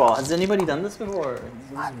a Pokeball. Has anybody done this before?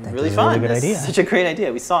 It's really It's fun. a really good idea. Such a great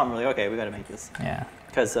idea. We saw it and we're like, okay, we got to make this. Yeah.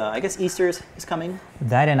 because I guess Easter is coming.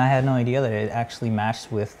 That, and I had no idea that it actually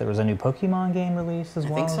matched with, there was a new Pokemon game released as I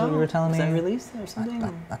well, think is so. what you were telling Was me. that released or something?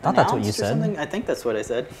 I thought that's what you Announced or said. something? I think that's what I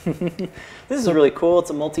said. This is really cool. It's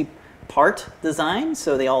a multi-part design,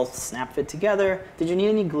 so they all snap fit together. Did you need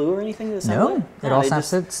any glue or anything to assemble No, it? it all they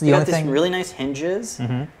snaps fits. The They only got these thing- really nice hinges.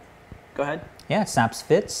 Mhm. Go ahead. Yeah, it snaps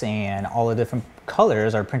fits, and all the different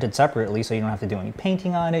colors are printed separately, so you don't have to do any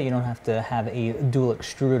painting on it. You don't have to have a dual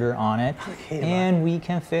extruder on it. Okay, And we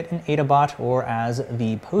can fit an Adabot, or as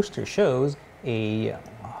the poster shows, I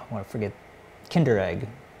forget, Kinder Egg.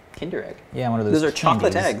 Kinder Egg. Yeah, one of those Those are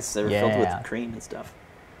chocolate candies. eggs that are filled with cream and stuff.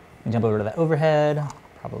 We jump over to the overhead,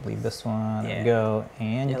 probably this one. There we Yeah. go,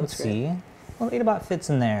 and you can looks great. see, well, Adabot fits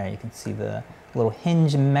in there. You can see the little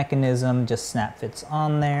hinge mechanism just snap fits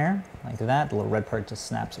on there, like that. The little red part just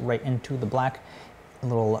snaps right into the black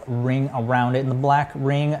little ring around it, and the black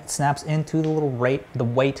ring snaps into the the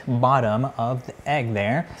white bottom of the egg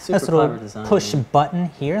there. Super That's a little clever design. push button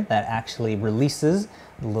here that actually releases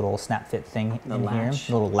the little snap fit thing The in here. latch.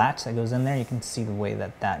 The little latch that goes in there. You can see the way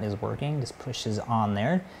that that is working. Just pushes on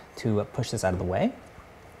there to push this out of the way.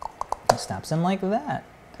 It snaps in like that.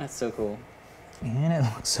 That's so cool. And it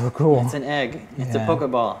looks so cool. It's an egg. It's Yeah. a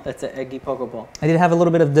Pokeball. That's an eggy Pokeball. I did have a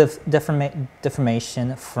little bit of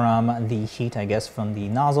deformation from the heat, I guess, from the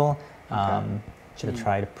nozzle. Should have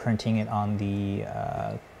tried printing it on the...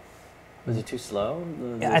 Was it too slow?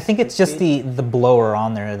 I think it's just the blower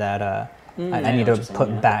on there that I I need know to what you're put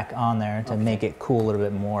saying, yeah. back on there to Okay. make it cool a little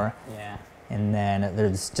bit more. Yeah. And then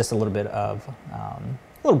there's just a little bit of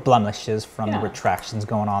little blemishes from the Yeah. retractions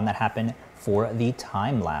going on that happen for the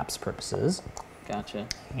time-lapse purposes. Gotcha.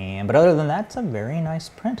 But other than that, it's a very nice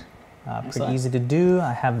print. Pretty Excellent. easy to do.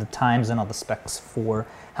 I have the times and all the specs for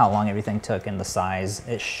how long everything took and the size.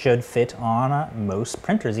 It should fit on most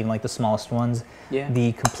printers, even like the smallest ones. Yeah.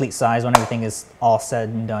 The complete size, when everything is all said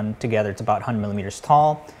and done together, it's about 100 millimeters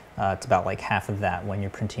tall. It's about like half of that when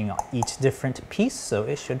you're printing each different piece, so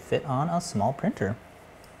it should fit on a small printer.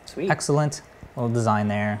 Sweet. Excellent little design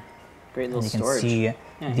there. Great And little you can storage. see Yeah,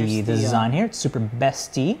 the here's design here. It's Super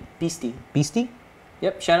Beastie. Beastie.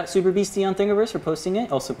 Yep. Shout out Super Beastie on Thingiverse for posting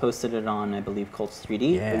it. Also posted it on, I believe, Colts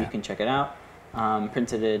 3D. Yeah. But you can check it out.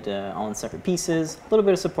 Printed it all in separate pieces. A little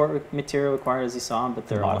bit of support material required, as you saw, but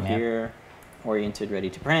they're all Bottom, yeah. here, oriented, ready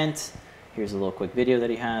to print. Here's a little quick video that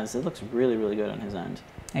he has. It looks really, really good on his end.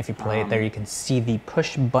 If you play it there, you can see the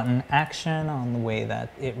push button action on the way that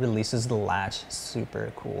it releases the latch.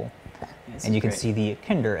 Super cool. This And is you can great. see the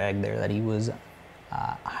Kinder Egg there that he was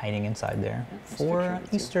hiding inside there Yeah, there's a for picture of it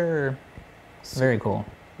too. Easter. Very cool.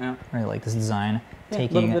 Yeah. Really like this design. Yeah, little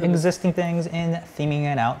Taking bit of it. existing things and theming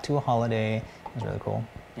it out to a holiday. It's really cool.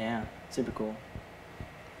 Yeah, super cool.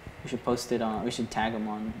 We should post it on, we should tag him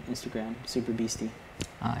on Instagram, Super Beastie.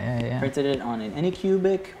 Yeah. Printed it on an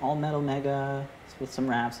Anycubic, all metal Mega, with some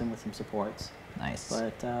wraps and with some supports. Nice.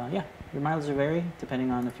 But yeah, your mileage will vary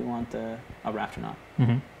depending on if you want a wrapped or not.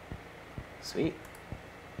 hmm Sweet.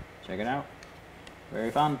 Check it out.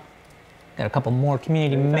 Very fun. Got a couple more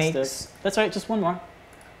community Very makes. festive. That's right, just one more.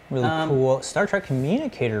 Really cool Star Trek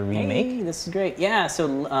Communicator remake. Hey, this is great. Yeah, so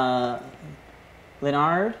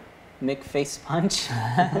Leonard McFacepunch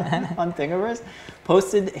on Thingiverse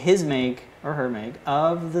posted his make, or her make,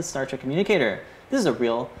 of the Star Trek Communicator. This is a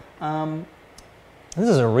real This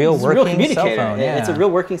is a real it's a working real communicator. cell phone. Yeah. It's a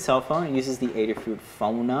real working cell phone. It uses the Adafruit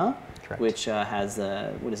Phona, Correct. which has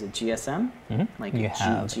what is it, GSM? Mhm. Like You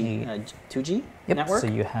have 2G Yep, network. so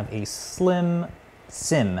you have a slim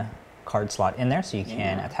SIM card slot in there, so you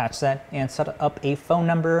can Yeah. attach that and set up a phone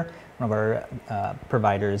number. One of our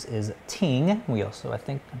providers is Ting. We also, I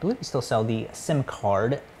believe we still sell the SIM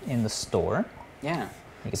card in the store. Yeah.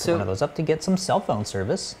 You can So- put one of those up to get some cell phone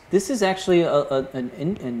service. This is actually what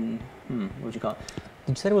would you call it?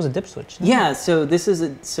 You said it was a dip switch. no? Yeah, so this is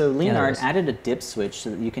Leonard is. added a dip switch so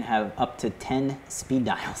that you can have up to 10 speed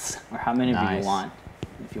dials, or how many of you Nice. want,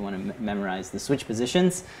 if you want to memorize the switch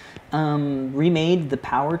positions. Remade the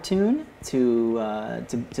power tune to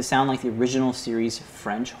sound like the original series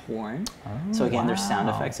French horn. So again, there's sound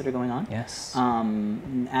wow. effects that are going on. Yes.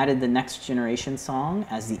 Added the Next Generation song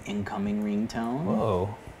as the incoming ringtone. Whoa.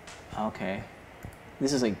 Okay.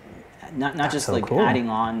 This is like not That's just so like cool. adding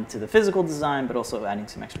on to the physical design, but also adding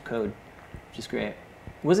some extra code, which is great.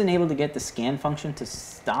 Wasn't able to get the scan function to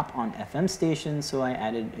stop on FM stations, so I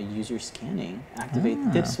added a user scanning. Activate the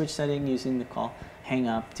dip switch setting using the call hang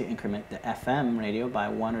up to increment the FM radio by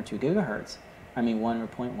 1 or 2 gigahertz. 1 or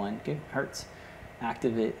 0.1 gigahertz.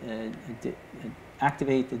 Activate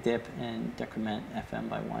the dip and decrement FM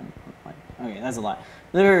by 1 or 1. Okay, that's a lot.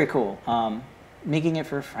 They're very cool. Making it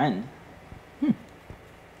for a friend.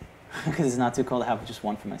 because it's not too cool to have just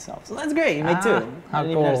one for myself. So that's great. You made two. How I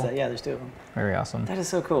didn't even cool. notice that. Yeah, there's two of them. Very awesome. That is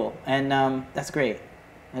so cool, and that's great.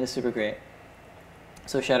 That is super great.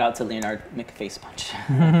 So shout out to Leonard McFacepunch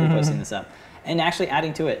for posting this up, and actually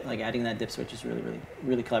adding to it, like adding that dip switch is really, really,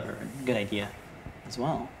 really clever and good idea as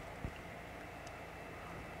well.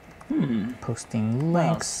 Posting What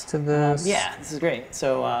links else? to this. Yeah, this is great.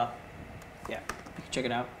 So yeah, you can check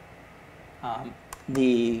it out.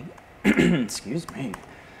 The excuse me.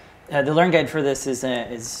 The learn guide for this is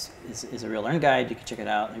a real learn guide. You can check it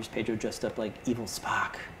out. There's Pedro dressed up like evil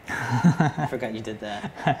Spock. I forgot you did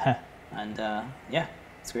that. And yeah,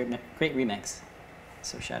 it's a great remix.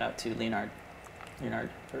 So shout out to Leonard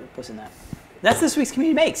for posting that. That's this week's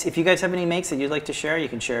Community Makes. If you guys have any makes that you'd like to share, you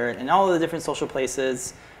can share it in all of the different social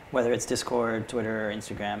places, whether it's Discord, Twitter, or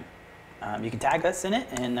Instagram. You can tag us in it,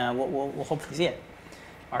 and we'll hopefully see it.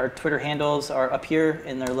 Our Twitter handles are up here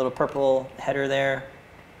in their little purple header there.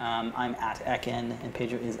 I'm at Ekin, and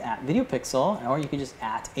Pedro is at VideoPixel, or you can just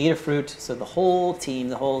at Adafruit, so the whole team,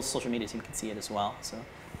 the whole social media team can see it as well. So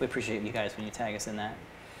we appreciate you guys when you tag us in that.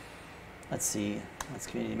 Let's see, what's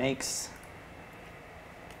Community Makes?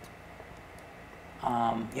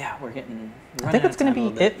 Yeah, we're getting. I think that's going to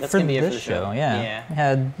be it for this show. Yeah. We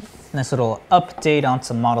had a nice little update on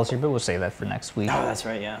some models here, but we'll save that for next week. Oh, that's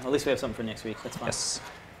right. Yeah. At least we have something for next week. That's fine. Yes.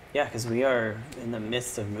 Yeah, because we are in the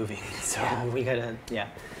midst of moving, so we gotta. Yeah.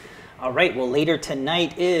 All right. Well, later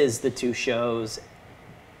tonight is the two shows.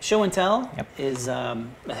 Show and Tell is it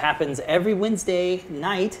happens every Wednesday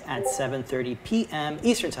night at 7:30 p.m.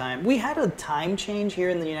 Eastern Time. We had a time change here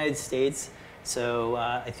in the United States, so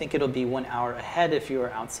I think it'll be 1 hour ahead if you are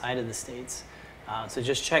outside of the States. So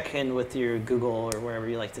just check in with your Google or wherever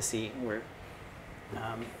you like to see where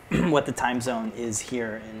what the time zone is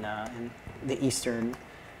here in the eastern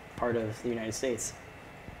part of the United States.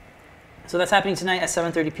 So that's happening tonight at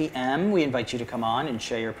 7:30 p.m. We invite you to come on and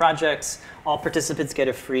share your projects. All participants get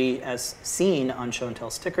a free as seen on Show and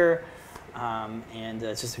Tell sticker, and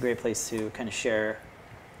it's just a great place to kind of share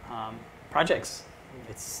projects.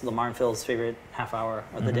 It's Lamar and Phil's favorite half hour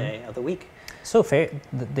of the day of the week. So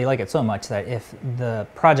they like it so much that if the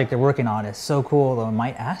project they're working on is so cool, they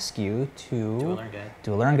might ask you to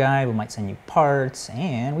do a learn guide. We might send you parts,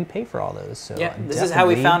 and we pay for all those. So yeah, this is how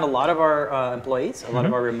we found a lot of our employees, a lot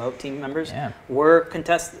of our remote team members were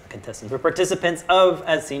contestants, were participants of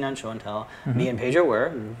As Seen on Show and Tell. Me and Pedro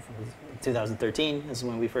were. 2013 is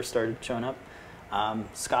when we first started showing up.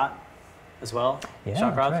 Scott as well,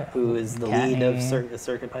 Shawcroft, who is the lead of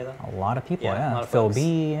Circuit Python. A lot of people, a lot of Phil folks.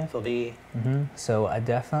 B. Phil B. So I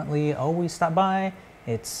definitely always stop by.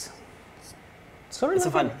 It's sort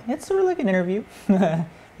of it's sort of like an interview.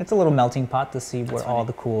 It's a little melting pot to see where all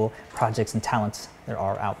the cool projects and talents there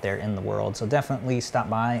are out there in the world. So definitely stop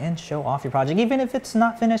by and show off your project, even if it's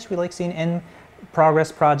not finished. We like seeing in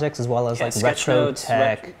progress projects as well as like retro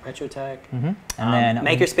tech. And then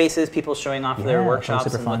makerspaces, people showing off their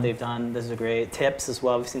workshops and what they've done. This is great. Tips as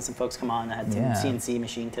well. We've seen some folks come on that had CNC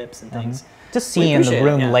machine tips and things. Just seeing the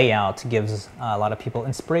room layout gives a lot of people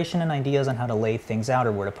inspiration and ideas on how to lay things out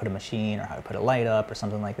or where to put a machine or how to put a light up or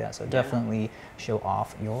something like that. So definitely show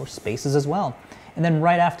off your spaces as well. And then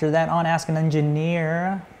right after that on Ask an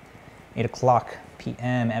Engineer, 8 o'clock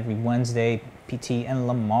p.m. every Wednesday, PT and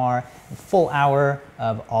Lamar, a full hour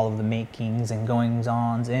of all of the makings and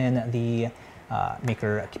goings-ons in the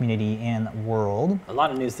maker community and world. A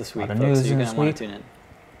lot of news this week, folks, so you're going to want to tune in.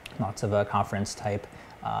 Lots of conference type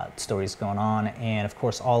stories going on, and of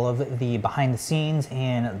course all of the behind the scenes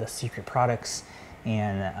and the secret products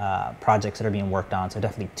and projects that are being worked on. So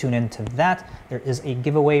definitely tune into that. There is a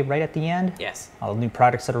giveaway right at the end. Yes. All the new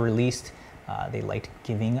products that are released. They liked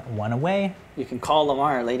giving one away. You can call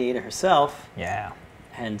Lamar, Lady Ada herself. Yeah.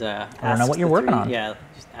 And I don't know what you're working on. Yeah,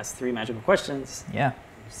 just ask 3 magical questions. Yeah.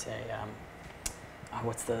 Say,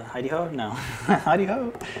 what's the Heidi Ho? No. Heidi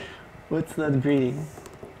Ho. What's the greeting?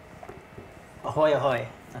 Ahoy, ahoy.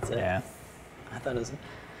 That's it. Yeah. I thought it was.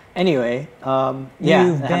 Anyway,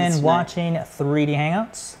 You've been watching 3D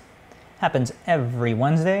Hangouts. Happens every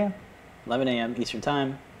Wednesday. 11 a.m. Eastern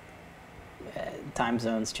Time. Time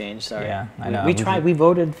zones change. Sorry. Yeah, I know. We tried. We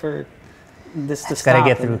voted for this to stop. Got to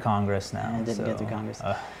get through Congress now. And didn't get through Congress.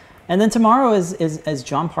 And then tomorrow is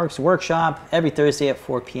John Park's workshop every Thursday at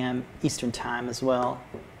 4 p.m. Eastern Time as well.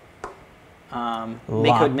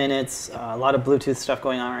 Make Code Minutes. A lot of Bluetooth stuff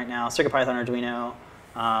going on right now. CircuitPython, Arduino.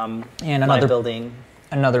 And another building.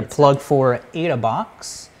 Another plug for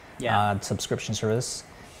AdaBox. Yeah. Subscription service.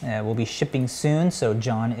 Will be shipping soon. So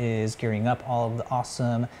John is gearing up all of the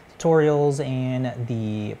awesome tutorials and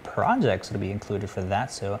the projects that'll be included for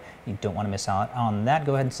that, so you don't want to miss out on that.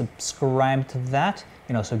 Go ahead and subscribe to that. You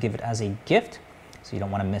can also give it as a gift, so you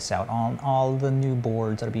don't want to miss out on all the new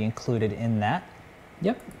boards that'll be included in that.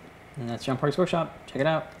 Yep. And that's John Park's workshop. Check it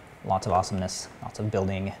out. Lots of awesomeness, lots of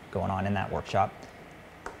building going on in that workshop.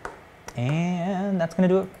 And that's going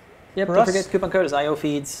to do it. Yep, for don't us. forget coupon code is IO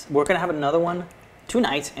Feeds. We're going to have another one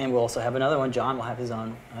tonight, and we'll also have another one. John will have his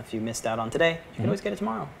own. If you missed out on today, you can always get it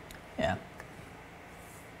tomorrow. Yeah.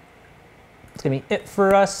 That's going to be it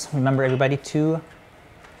for us. Remember, everybody, to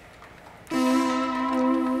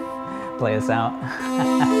play us out.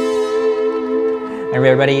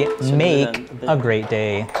 Everybody, make a great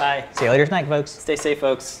day. Bye. See you later tonight, folks. Stay safe,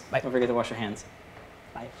 folks. Bye. Don't forget to wash your hands.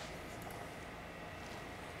 Bye.